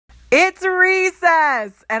It's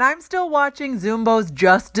recess, and I'm still watching Zumbo's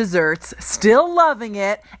Just Desserts, still loving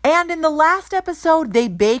it, and in the last episode, they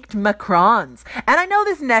baked macarons. And I know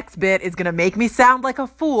this next bit is gonna make me sound like a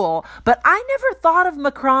fool, but I never thought of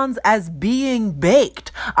macarons as being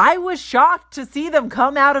baked. I was shocked to see them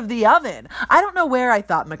come out of the oven. I don't know where I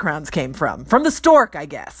thought macarons came from the stork, I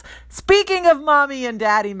guess. Speaking of mommy and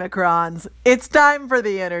daddy macarons, it's time for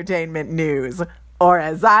the entertainment news, or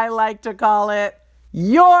as I like to call it,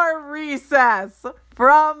 your recess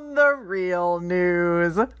from the real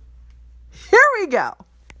news. Here we go.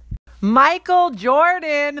 Michael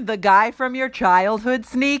Jordan, the guy from your childhood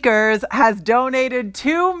sneakers, has donated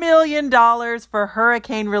 $2 million for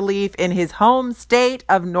hurricane relief in his home state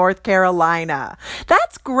of North Carolina.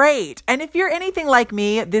 That's great. And if you're anything like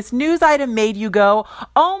me, this news item made you go,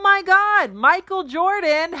 oh my God, Michael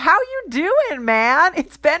Jordan, how you doing, man?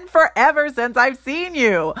 It's been forever since I've seen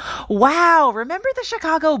you. Wow, remember the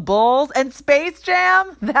Chicago Bulls and Space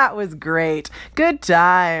Jam? That was great. Good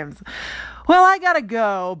times. Well, I gotta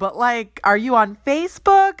go, but are you on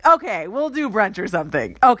Facebook? Okay, we'll do brunch or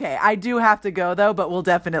something. Okay, I do have to go though, but we'll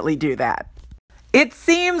definitely do that. It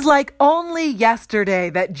seems like only yesterday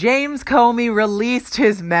that James Comey released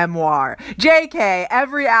his memoir. JK,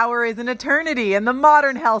 every hour is an eternity in the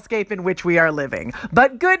modern hellscape in which we are living.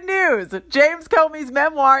 But good news, James Comey's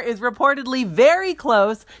memoir is reportedly very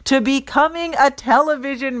close to becoming a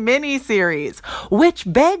television miniseries, which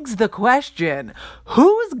begs the question,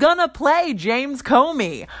 who's gonna play James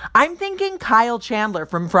Comey? I'm thinking Kyle Chandler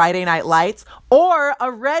from Friday Night Lights or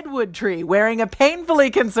a redwood tree wearing a painfully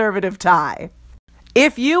conservative tie.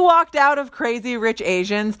 If you walked out of Crazy Rich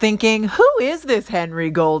Asians thinking, who is this Henry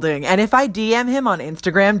Golding? And if I DM him on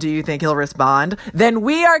Instagram, do you think he'll respond? Then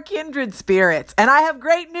we are kindred spirits. And I have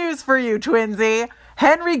great news for you, Twinsy.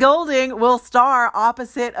 Henry Golding will star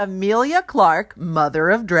opposite Emilia Clarke, Mother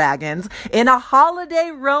of Dragons, in a holiday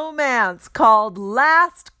romance called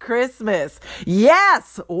Last Christmas.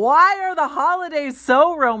 Yes! Why are the holidays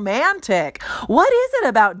so romantic? What is it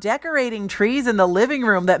about decorating trees in the living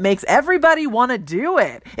room that makes everybody want to do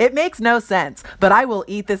it? It makes no sense, but I will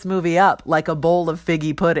eat this movie up like a bowl of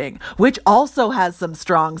figgy pudding, which also has some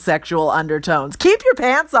strong sexual undertones. Keep your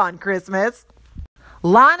pants on, Christmas!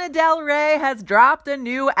 Lana Del Rey has dropped a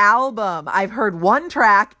new album. I've heard one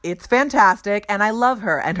track, it's fantastic, and I love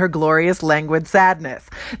her and her glorious languid sadness.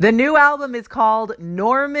 The new album is called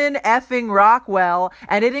Norman Effing Rockwell,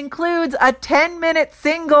 and it includes a 10-minute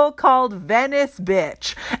single called Venice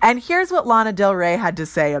Bitch. And here's what Lana Del Rey had to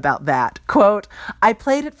say about that. Quote, I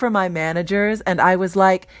played it for my managers, and I was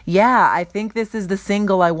like, yeah, I think this is the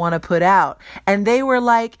single I want to put out. And they were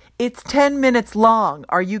like, it's 10 minutes long.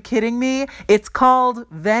 Are you kidding me? It's called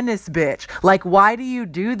Venice Bitch. Why do you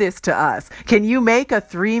do this to us? Can you make a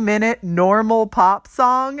 3-minute normal pop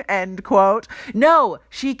song? End quote. No,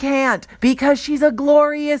 she can't, because she's a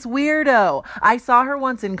glorious weirdo. I saw her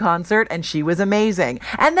once in concert and she was amazing.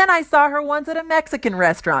 And then I saw her once at a Mexican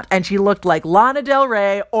restaurant and she looked like Lana Del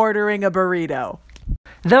Rey ordering a burrito.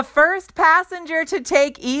 The first passenger to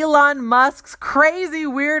take Elon Musk's crazy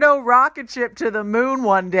weirdo rocket ship to the moon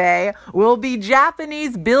one day will be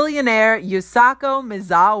Japanese billionaire Yusaku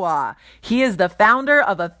Mizawa. He is the founder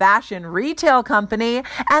of a fashion retail company,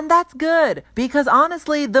 and that's good, because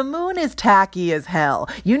honestly, the moon is tacky as hell.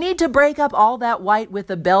 You need to break up all that white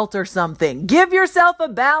with a belt or something. Give yourself a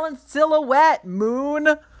balanced silhouette,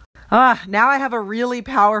 moon. Now I have a really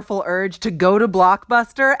powerful urge to go to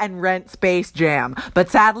Blockbuster and rent Space Jam. But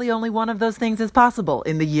sadly, only one of those things is possible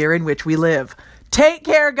in the year in which we live. Take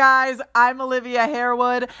care, guys. I'm Olivia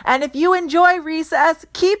Harewood. And if you enjoy Recess,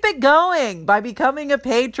 keep it going by becoming a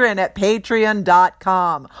patron at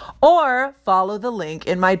patreon.com or follow the link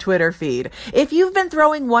in my Twitter feed. If you've been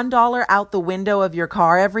throwing $1 out the window of your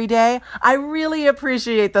car every day, I really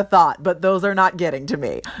appreciate the thought, but those are not getting to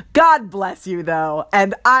me. God bless you, though,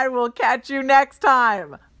 and I will catch you next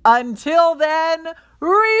time. Until then,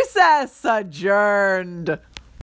 Recess adjourned.